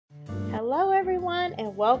everyone,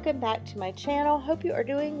 and welcome back to my channel. Hope you are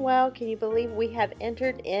doing well. Can you believe we have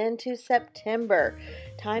entered into September?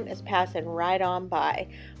 Time is passing right on by.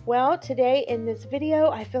 Well, today in this video,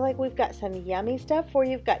 I feel like we've got some yummy stuff for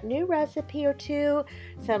you. We've got new recipe or two,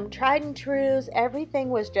 some tried and trues. Everything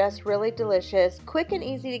was just really delicious, quick and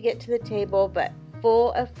easy to get to the table, but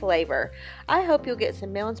full of flavor. I hope you'll get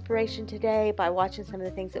some meal inspiration today by watching some of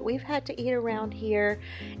the things that we've had to eat around here.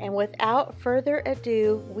 And without further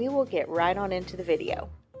ado, we will get right on into the video.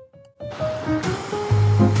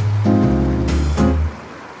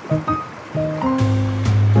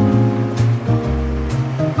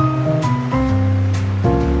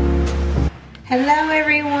 Hello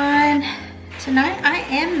everyone. Tonight I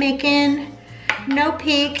am making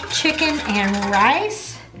no-peak chicken and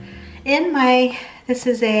rice in my this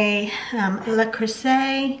is a Le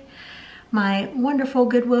Creuset, my wonderful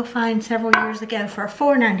Goodwill find several years ago for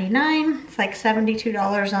 $4.99. It's like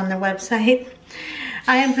 $72 on the website.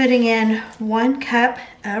 I am putting in 1 cup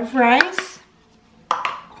of rice.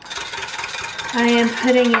 I am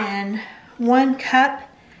putting in 1 cup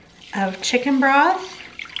of chicken broth.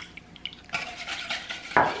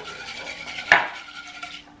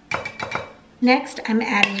 Next, I'm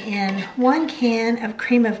adding in 1 can of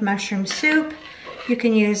cream of mushroom soup. You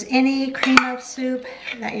can use any cream of soup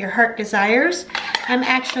that your heart desires. I'm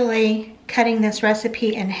actually cutting this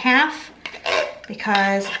recipe in half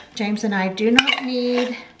because James and I do not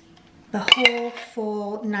need the whole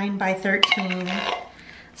full 9 by 13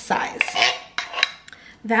 size.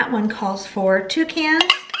 That one calls for 2 cans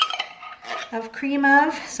of cream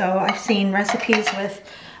of. So I've seen recipes with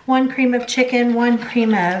 1 cream of chicken, 1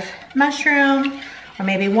 cream of mushroom, or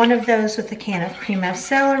maybe 1 of those with a can of cream of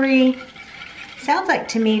celery. Sounds like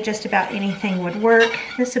to me just about anything would work.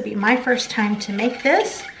 This would be my first time to make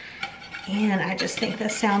this, and I just think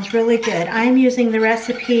this sounds really good. I'm using the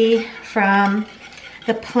recipe from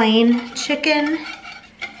the Plain Chicken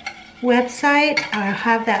website. I'll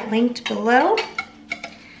have that linked below.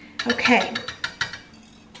 Okay,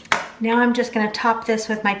 now I'm just going to top this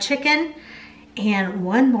with my chicken and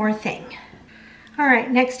 1 more thing. All right,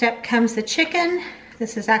 next up comes the chicken.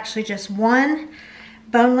 This is actually just 1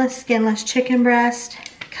 boneless, skinless chicken breast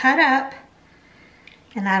cut up,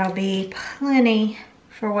 and that'll be plenty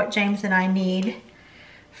for what James and I need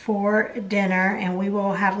for dinner, and we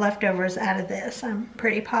will have leftovers out of this, I'm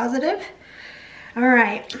pretty positive. All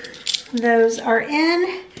right, those are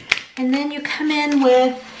in, and then you come in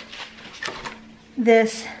with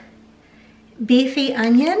this beefy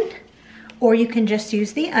onion, or you can just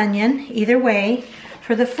use the onion, either way.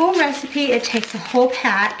 For the full recipe, it takes a whole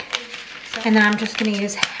pack, and then I'm just gonna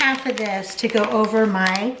use half of this to go over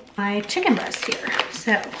my chicken breast here.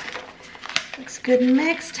 So, looks good and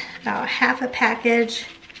mixed, about half a package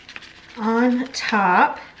on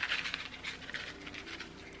top.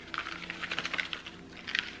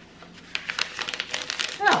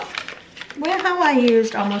 Oh, well, I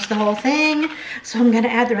used almost the whole thing, so I'm gonna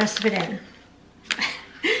add the rest of it in.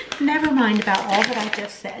 Never mind about all that I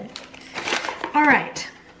just said. All right,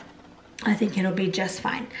 I think it'll be just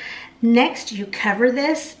fine. Next, you cover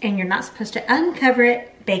this, and you're not supposed to uncover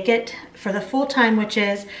it, bake it for the full time, which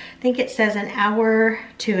is, I think it says 1 hour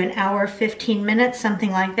to 1 hour 15 minutes, something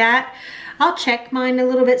like that. I'll check mine a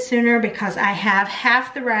little bit sooner because I have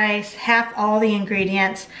half the rice, half all the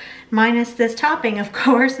ingredients, minus this topping, of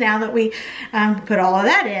course, now that we put all of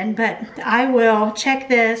that in. But I will check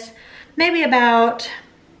this maybe about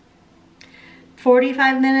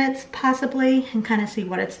 45 minutes possibly, and kind of see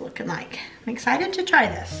what it's looking like. I'm excited to try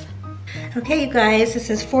this. Okay, you guys, this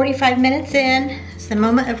is 45 minutes in. It's the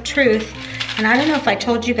moment of truth. And I don't know if I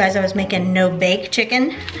told you guys I was making no-bake chicken.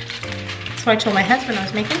 That's what I told my husband I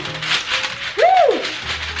was making. Woo!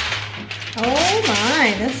 Oh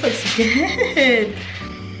my, this looks good.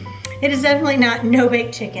 It is definitely not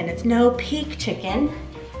no-bake chicken. It's no-peak chicken.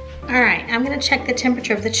 All right, I'm gonna check the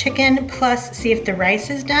temperature of the chicken, plus see if the rice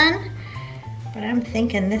is done. But I'm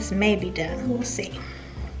thinking this may be done. We'll see.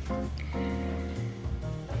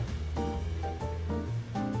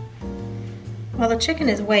 Well, the chicken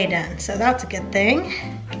is way done, so that's a good thing.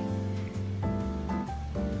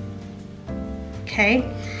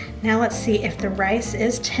 Okay, now let's see if the rice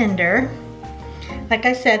is tender. Like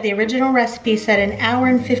I said, the original recipe said 1 hour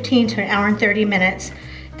and 15 to 1 hour and 30 minutes.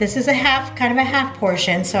 This is a half, kind of a half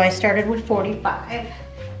portion, so I started with 45.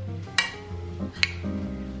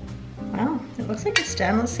 Well, it looks like it's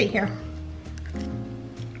done. Let's see here.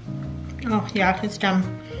 Oh, yeah, it's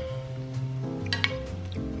done.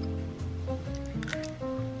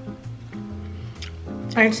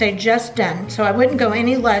 I'd say just done. So I wouldn't go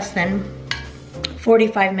any less than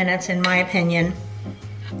 45 minutes in my opinion.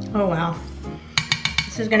 Oh wow.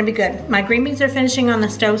 This is gonna be good. My green beans are finishing on the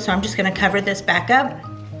stove, so I'm just gonna cover this back up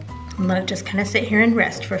and let it just kind of sit here and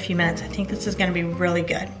rest for a few minutes. I think this is gonna be really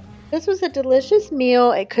good. This was a delicious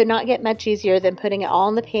meal. It could not get much easier than putting it all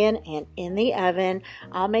in the pan and in the oven.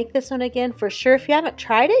 I'll make this one again for sure. If you haven't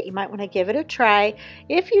tried it, you might want to give it a try.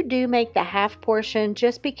 If you do make the half portion,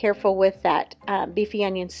 just be careful with that beefy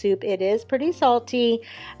onion soup. It is pretty salty.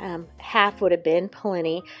 Half would have been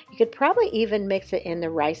plenty. You could probably even mix it in the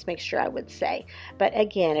rice mixture, I would say. But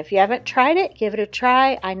again, if you haven't tried it, give it a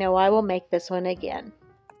try. I know I will make this one again.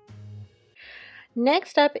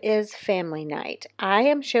 Next up is family night. I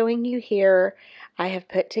am showing you here, I have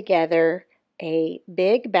put together a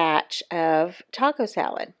big batch of taco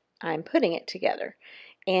salad. I'm putting it together.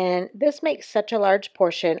 And this makes such a large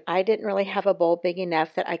portion. I didn't really have a bowl big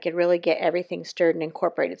enough that I could really get everything stirred and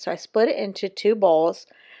incorporated. So I split it into 2 bowls.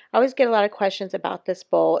 I always get a lot of questions about this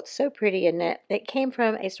bowl. It's so pretty, isn't it? It came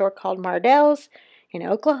from a store called Mardell's in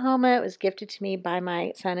Oklahoma. It was gifted to me by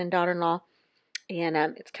my son and daughter-in-law. And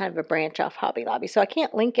it's kind of a branch off Hobby Lobby. So I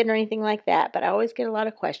can't link it or anything like that, but I always get a lot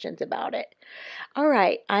of questions about it. All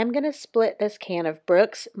right, I'm going to split this can of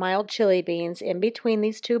Brooks mild chili beans in between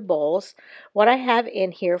these 2 bowls. What I have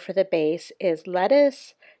in here for the base is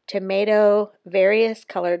lettuce, tomato, various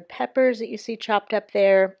colored peppers that you see chopped up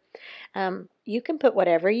there. You can put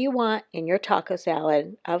whatever you want in your taco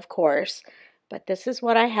salad, of course, but this is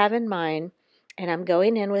what I have in mind. And I'm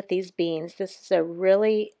going in with these beans. This is a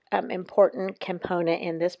really important component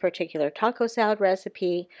in this particular taco salad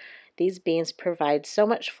recipe. These beans provide so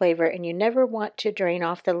much flavor, and you never want to drain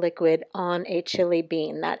off the liquid on a chili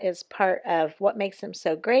bean. That is part of what makes them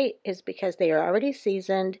so great, is because they are already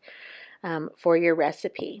seasoned for your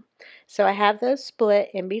recipe. So I have those split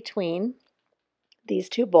in between these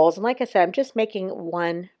 2 bowls. And like I said, I'm just making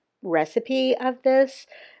one recipe of this,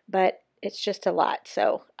 but it's just a lot,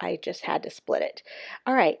 so I just had to split it.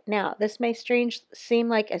 All right, now this may seem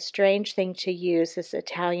like a strange thing to use, this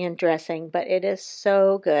Italian dressing, but it is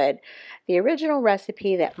so good. The original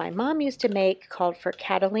recipe that my mom used to make called for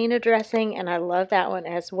Catalina dressing, and I love that one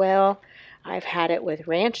as well. I've had it with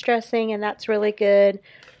ranch dressing, and that's really good.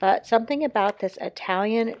 But something about this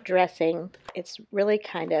Italian dressing, it's really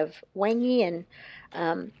kind of wangy and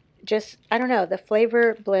I don't know, the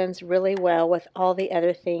flavor blends really well with all the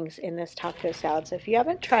other things in this taco salad. So if you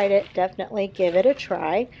haven't tried it, definitely give it a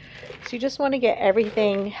try. So you just want to get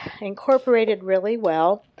everything incorporated really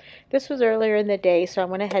well. This was earlier in the day, so I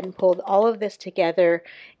went ahead and pulled all of this together.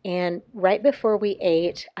 And right before we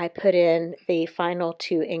ate, I put in the final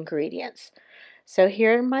 2 ingredients. So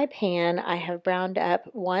here in my pan, I have browned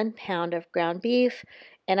up 1 pound of ground beef,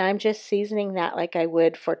 and I'm just seasoning that like I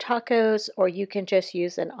would for tacos, or you can just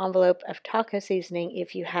use an envelope of taco seasoning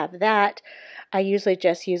if you have that. I usually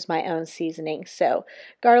just use my own seasoning. So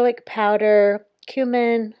garlic powder,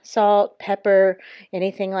 cumin, salt, pepper,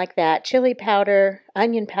 anything like that, chili powder,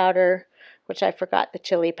 onion powder, which I forgot the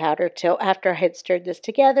chili powder till after I had stirred this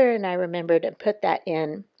together, and I remembered to put that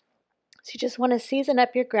in. So you just want to season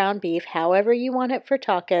up your ground beef however you want it for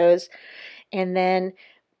tacos, and then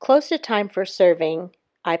close to time for serving,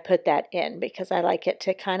 I put that in because I like it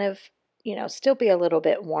to kind of, still be a little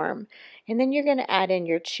bit warm. And then you're going to add in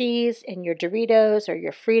your cheese and your Doritos or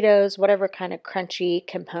your Fritos, whatever kind of crunchy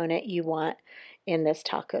component you want in this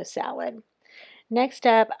taco salad. Next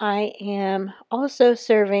up, I am also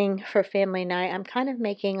serving for family night. I'm kind of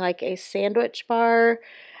making like a sandwich bar,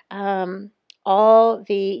 all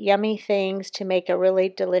the yummy things to make a really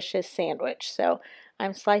delicious sandwich. So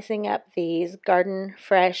I'm slicing up these garden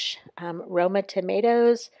fresh Roma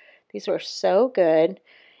tomatoes. These were so good.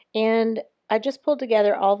 And I just pulled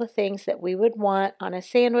together all the things that we would want on a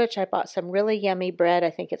sandwich. I bought some really yummy bread. I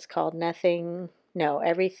think it's called Everything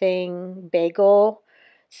Bagel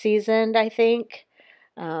seasoned, I think.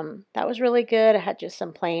 That was really good. I had just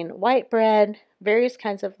some plain white bread, various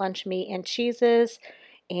kinds of lunch meat and cheeses,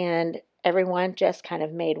 and everyone just kind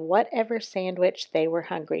of made whatever sandwich they were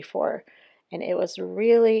hungry for. And it was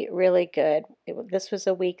really, really good. This was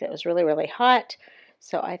a week that was really, really hot,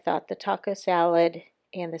 so I thought the taco salad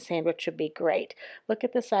and the sandwich would be great. Look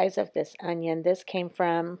at the size of this onion. This came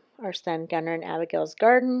from our son Gunnar and Abigail's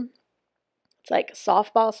garden. It's like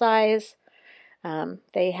softball size.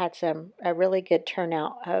 They had a really good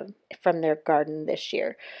turnout from their garden this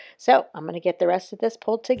year. So I'm going to get the rest of this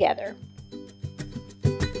pulled together.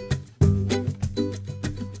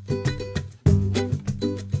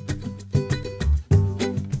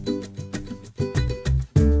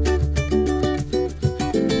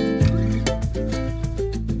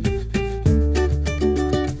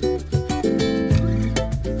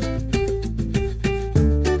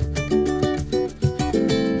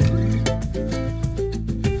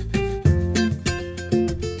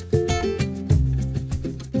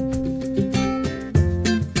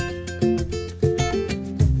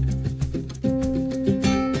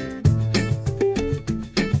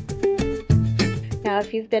 Now,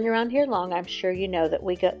 if you've been around here long, I'm sure you know that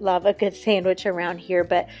we love a good sandwich around here,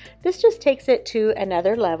 but this just takes it to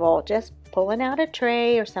another level. Just pulling out a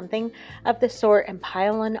tray or something of the sort and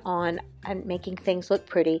piling on and making things look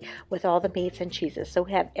pretty with all the meats and cheeses. So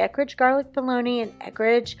we have Eckrich garlic bologna and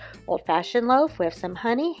Eckrich old-fashioned loaf. We have some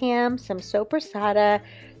honey ham, some soppressata,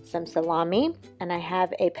 some salami, and I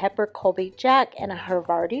have a pepper Colby Jack and a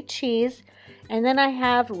Havarti cheese. And then I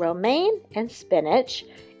have romaine and spinach.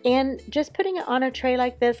 And just putting it on a tray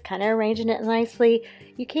like this, kind of arranging it nicely,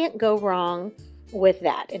 you can't go wrong with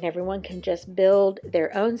that. And everyone can just build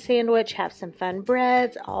their own sandwich, have some fun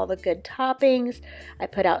breads, all the good toppings. I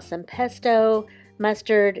put out some pesto,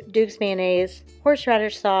 mustard, Duke's mayonnaise,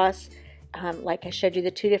 horseradish sauce, like I showed you the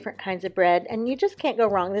 2 different kinds of bread, and you just can't go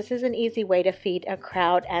wrong. This is an easy way to feed a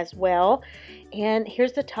crowd as well. And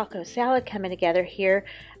here's the taco salad coming together here.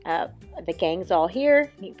 The gang's all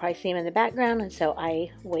here. You can probably see them in the background, and so I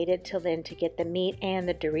waited till then to get the meat and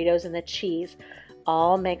the Doritos and the cheese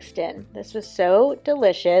all mixed in. This was so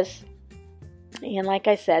delicious. And like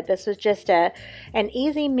I said, this was just an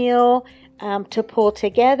easy meal to pull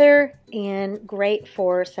together, and great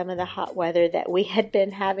for some of the hot weather that we had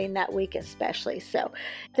been having that week especially. So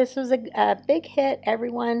this was a big hit.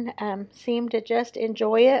 Everyone seemed to just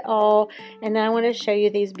enjoy it all. And then I want to show you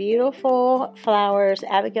these beautiful flowers.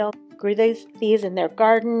 Abigail grew these in their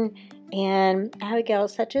garden, and Abigail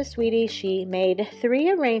is such a sweetie. She made 3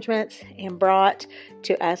 arrangements and brought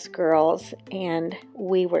to us girls, and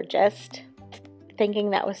we were just thinking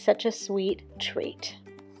that was such a sweet treat.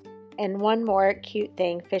 And one more cute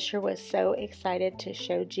thing, Fisher was so excited to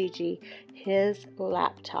show Gigi his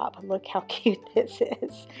laptop. Look how cute this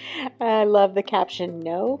is. I love the caption,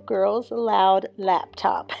 "No girls allowed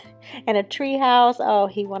laptop." And a tree house. Oh,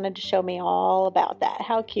 he wanted to show me all about that.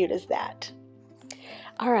 How cute is that?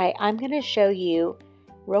 All right, I'm going to show you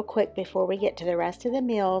real quick before we get to the rest of the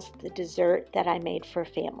meals, the dessert that I made for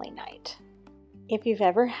family night. If you've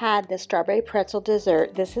ever had the strawberry pretzel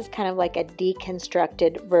dessert, this is kind of like a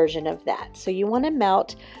deconstructed version of that. So you want to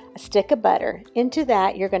melt a stick of butter. Into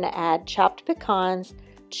that, you're going to add chopped pecans,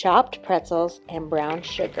 chopped pretzels, and brown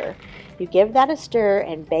sugar. You give that a stir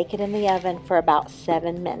and bake it in the oven for about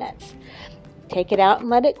 7 minutes. Take it out and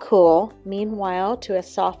let it cool. Meanwhile, to a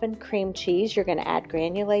softened cream cheese, you're going to add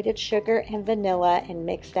granulated sugar and vanilla and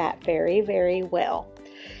mix that very, very well.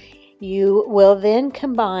 You will then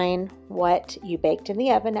combine what you baked in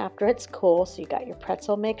the oven after it's cool. So you got your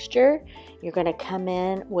pretzel mixture. You're going to come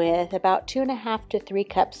in with about 2.5 to 3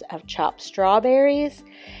 cups of chopped strawberries.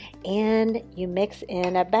 And you mix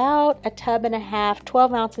in about 1.5 tubs,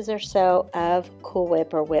 12 ounces or so of Cool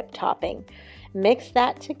Whip or whipped topping. Mix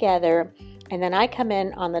that together. And then I come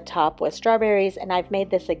in on the top with strawberries, and I've made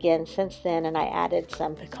this again since then, and I added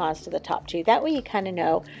some pecans to the top too. That way you kind of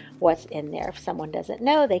know what's in there. If someone doesn't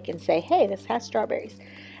know, they can say, hey, this has strawberries.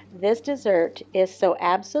 This dessert is so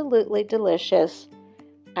absolutely delicious.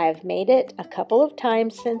 I've made it a couple of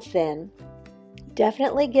times since then.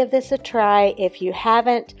 Definitely give this a try. If you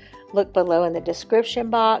haven't, look below in the description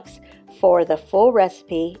box for the full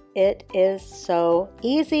recipe. It is so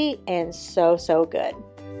easy and so, so good.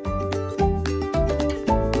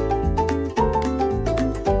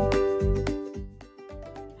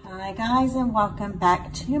 Hi guys, and welcome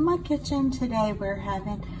back to my kitchen. Today we're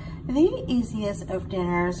having the easiest of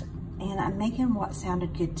dinners, and I'm making what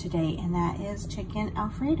sounded good today, and that is chicken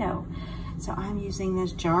Alfredo. So I'm using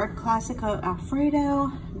this jarred Classico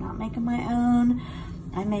Alfredo. I'm not making my own.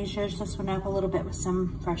 I measured this one up a little bit with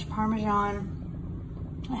some fresh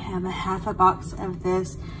Parmesan. I have 1/2 box of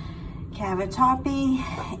this cavatappi,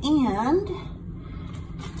 and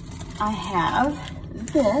I have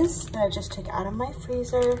this that I just took out of my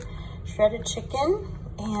freezer, shredded chicken,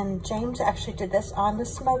 and James actually did this on the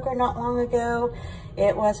smoker not long ago.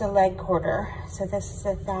 It was a leg quarter, so this is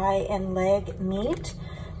a thigh and leg meat.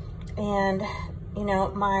 And you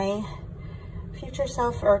know, my future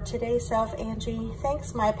self, or today's self, Angie,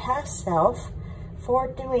 thanks my past self for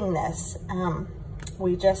doing this.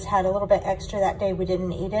 We just had a little bit extra that day. We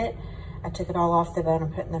didn't eat it. I took it all off the bone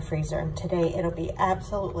and put it in the freezer, and today it'll be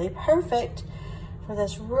absolutely perfect for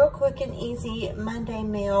this real quick and easy Monday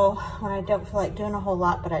meal when I don't feel like doing a whole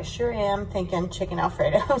lot, but I sure am thinking chicken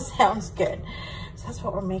Alfredo sounds good. So that's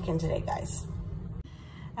what we're making today, guys.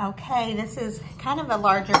 Okay, this is kind of a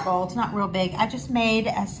larger bowl. It's not real big. I just made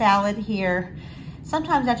a salad here.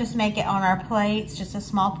 Sometimes I just make it on our plates, just a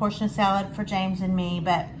small portion of salad for James and me,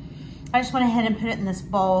 but I just went ahead and put it in this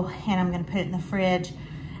bowl, and I'm gonna put it in the fridge.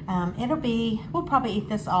 We'll probably eat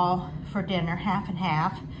this all for dinner, half and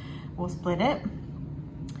half. We'll split it.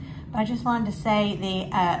 But I just wanted to say,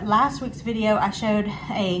 the last week's video, I showed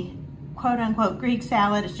a quote-unquote Greek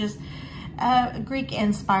salad. It's just a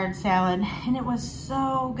Greek-inspired salad, and it was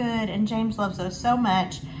so good, and James loves those so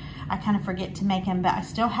much. I kind of forget to make them, but I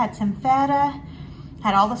still had some feta,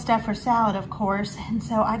 had all the stuff for salad, of course, and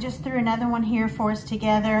so I just threw another one here for us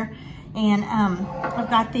together. And I've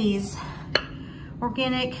got these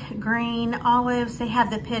organic green olives. They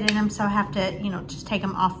have the pit in them, so I have to, you know, just take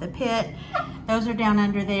them off the pit. Those are down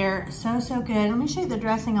under there. So good. Let me show you the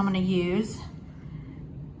dressing I'm going to use.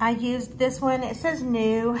 I used this one. It says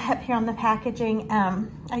new up here on the packaging.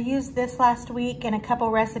 I used this last week in a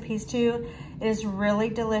couple recipes too. It is really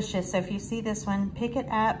delicious. So if you see this one, pick it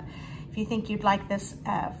up. If you think you'd like this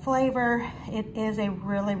flavor, it is a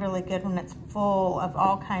really good one. It's full of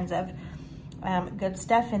all kinds of good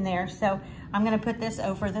stuff in there. So I'm gonna put this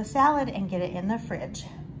over the salad and get it in the fridge.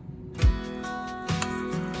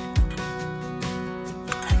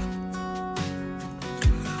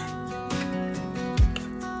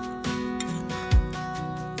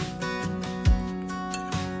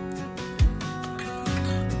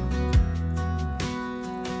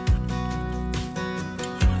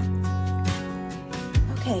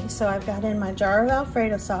 Okay, so I've got in my jar of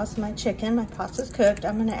Alfredo sauce, my chicken, my pasta's cooked.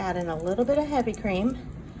 I'm gonna add in a little bit of heavy cream,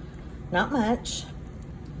 not much.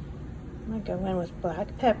 I'm gonna go in with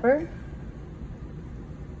black pepper.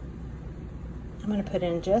 I'm gonna put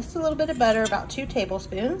in just a little bit of butter, about 2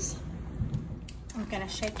 tablespoons. I'm gonna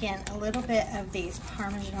shake in a little bit of these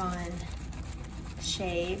Parmesan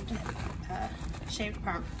shaved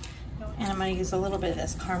parm, and I'm gonna use a little bit of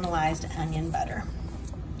this caramelized onion butter.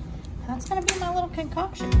 That's gonna be my little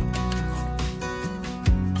concoction.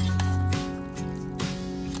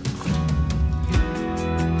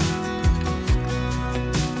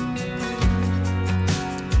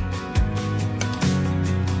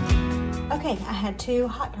 Okay, I had 2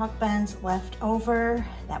 hot dog buns left over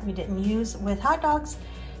that we didn't use with hot dogs.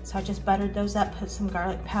 So I just buttered those up, put some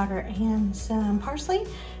garlic powder and some parsley,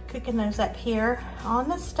 cooking those up here on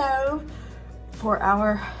the stove for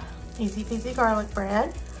our easy peasy garlic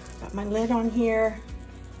bread. Got my lid on here.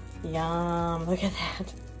 Yum, look at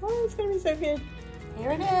that. Oh, it's gonna be so good.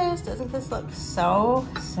 Here it is. Doesn't this look so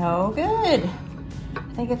good?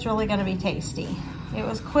 I think it's really gonna be tasty. It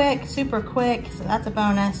was quick, super quick, so that's a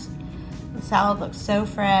bonus. The salad looks so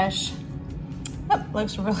fresh. Oh,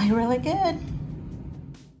 looks really good.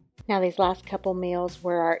 Now these last couple meals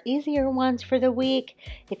were our easier ones for the week.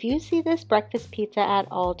 If you see this breakfast pizza at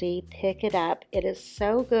Aldi, pick it up. It is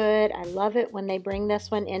so good. I love it when they bring this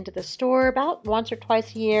one into the store about once or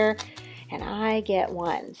twice a year, and I get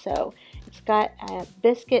one. So it's got a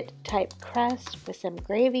biscuit type crust with some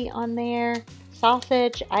gravy on there,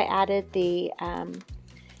 sausage. I added the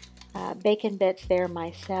bacon bits there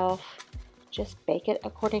myself. Just bake it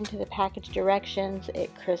according to the package directions.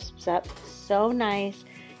 It crisps up so nice.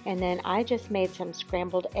 And then I just made some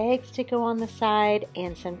scrambled eggs to go on the side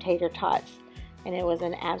and some tater tots. And it was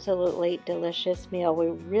an absolutely delicious meal. We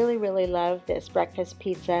really love this breakfast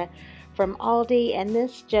pizza from Aldi. And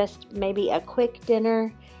this just maybe a quick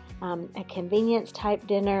dinner, a convenience type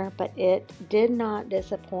dinner, but it did not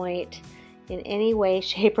disappoint in any way,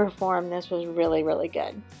 shape, or form. This was really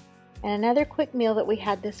good. And another quick meal that we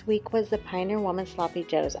had this week was the Pioneer Woman Sloppy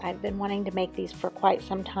Joes. I've been wanting to make these for quite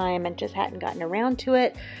some time and just hadn't gotten around to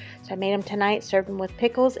it. So I made them tonight, served them with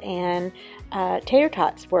pickles, and tater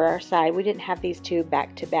tots were our side. We didn't have these two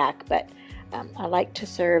back to back, but I like to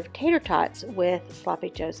serve tater tots with Sloppy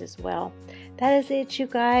Joes as well. That is it, you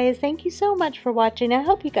guys. Thank you so much for watching. I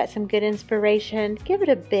hope you got some good inspiration. Give it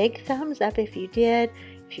a big thumbs up if you did.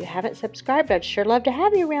 If you haven't subscribed, I'd sure love to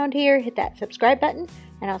have you around here. Hit that subscribe button,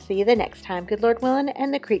 and I'll see you the next time. Good Lord willing,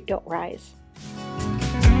 and the creek don't rise.